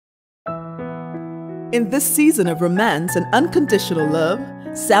In this season of romance and unconditional love,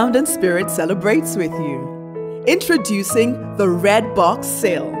 Sound and Spirit celebrates with you. Introducing the Red Box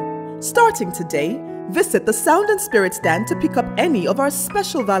Sale. Starting today, visit the Sound and Spirit stand to pick up any of our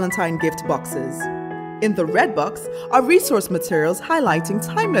special Valentine gift boxes. In the Red Box are resource materials highlighting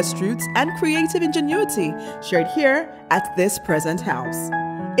timeless truths and creative ingenuity shared here at this present house.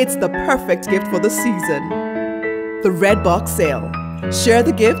 It's the perfect gift for the season. The Red Box Sale. Share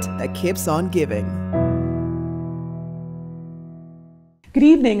the gift that keeps on giving. Good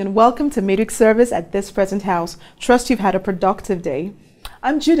evening and welcome to midweek service at this present house. Trust you've had a productive day.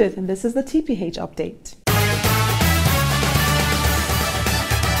 I'm Judith and this is the Tph Update.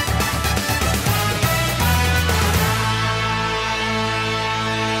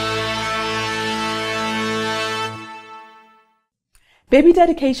 Baby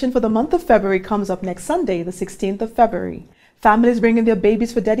dedication for the month of February comes up next Sunday, the 16th of February. Families bringing their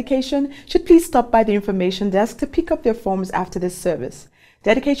babies for dedication should please stop by the information desk to pick up their forms after this service.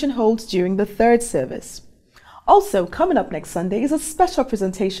 Dedication holds during the third service. Also, coming up next Sunday is a special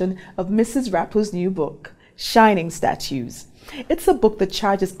presentation of Mrs. Rappo's new book, Shining Statues. It's a book that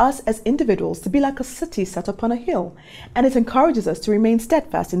charges us as individuals to be like a city set upon a hill, and it encourages us to remain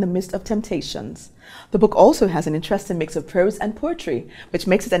steadfast in the midst of temptations. The book also has an interesting mix of prose and poetry, which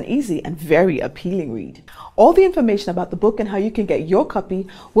makes it an easy and very appealing read. All the information about the book and how you can get your copy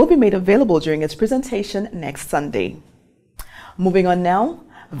will be made available during its presentation next Sunday. Moving on now,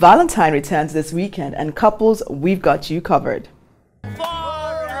 Valentine returns this weekend, and couples, we've got you covered.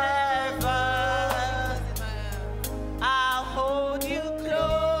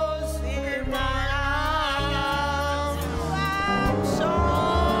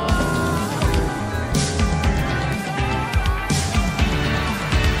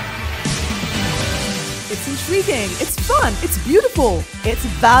 It's intriguing, it's fun, it's beautiful, it's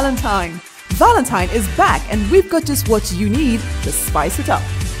Valentine. Valentine is back and we've got just what you need to spice it up.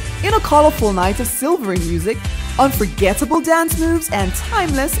 In a colorful night of silvery music, unforgettable dance moves and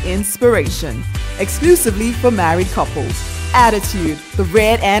timeless inspiration. Exclusively for married couples. Attitude, the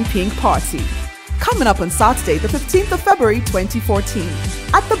Red and Pink Party. Coming up on Saturday, the 15th of February 2014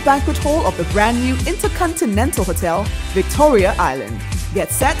 at the banquet hall of the brand new Intercontinental Hotel, Victoria Island. Get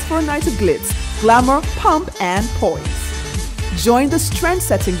set for a night of glitz, glamour, pomp and poise. Join this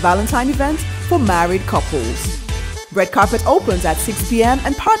trend-setting Valentine event for married couples. Red carpet opens at 6 p.m.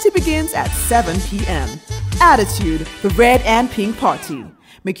 and party begins at 7 p.m. Attitude, the Red and Pink Party.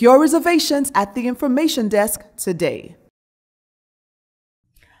 Make your reservations at the information desk today.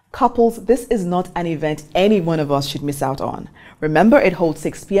 Couples, this is not an event any one of us should miss out on. Remember, it holds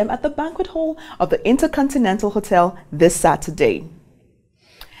 6 p.m. at the banquet hall of the Intercontinental Hotel this Saturday.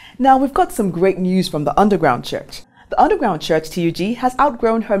 Now, we've got some great news from the Underground Church. The Underground Church, TUG, has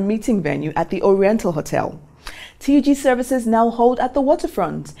outgrown her meeting venue at the Oriental Hotel. TUG services now hold at the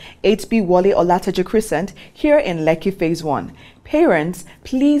waterfront, 8B Wale Olataja Crescent, here in Lekki Phase 1. Parents,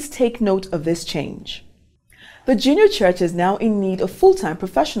 please take note of this change. The Junior Church is now in need of full-time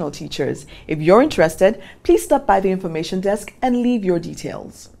professional teachers. If you're interested, please stop by the information desk and leave your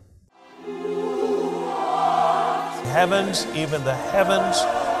details. Heavens, even the heavens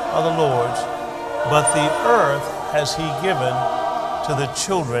are the Lord's, but the earth has he given to the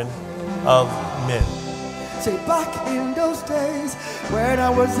children of men. Say back in those days when I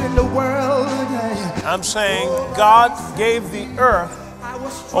was in the world, I'm saying God gave the earth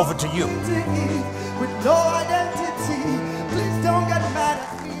over to you. With no identity, please don't get mad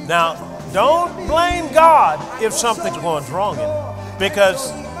at me. Now, don't blame God if something's going wrong in it,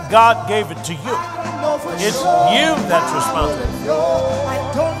 because God gave it to you. It's you that's responsible.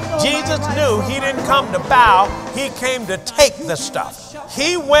 Jesus knew he didn't come to bow, he came to take the stuff.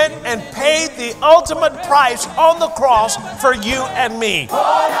 He went and paid the ultimate price on the cross for you and me.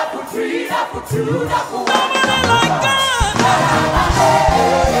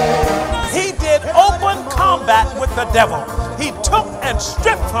 He did open combat with the devil. He took and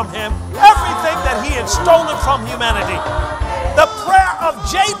stripped from him everything that he had stolen from humanity. The prayer of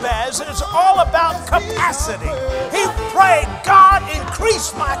Jabez is all about capacity. He prayed, God,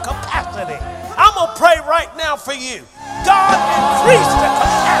 increase my capacity. I'm going to pray right now for you. God, increase the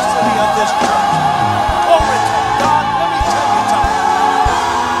capacity of this church. Glory to God. Let me tell you something.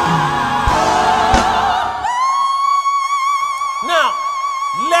 Now,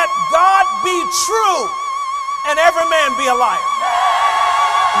 let God be true and every man be a liar.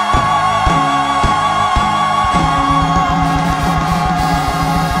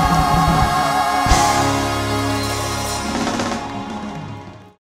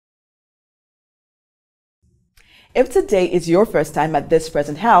 If today is your first time at this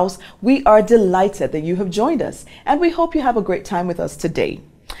present house, we are delighted that you have joined us, and we hope you have a great time with us today.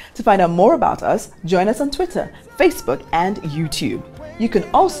 To find out more about us, join us on Twitter, Facebook, and YouTube. You can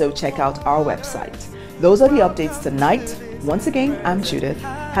also check out our website. Those are the updates tonight. Once again, I'm Judith.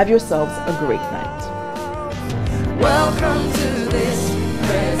 Have yourselves a great night. Welcome to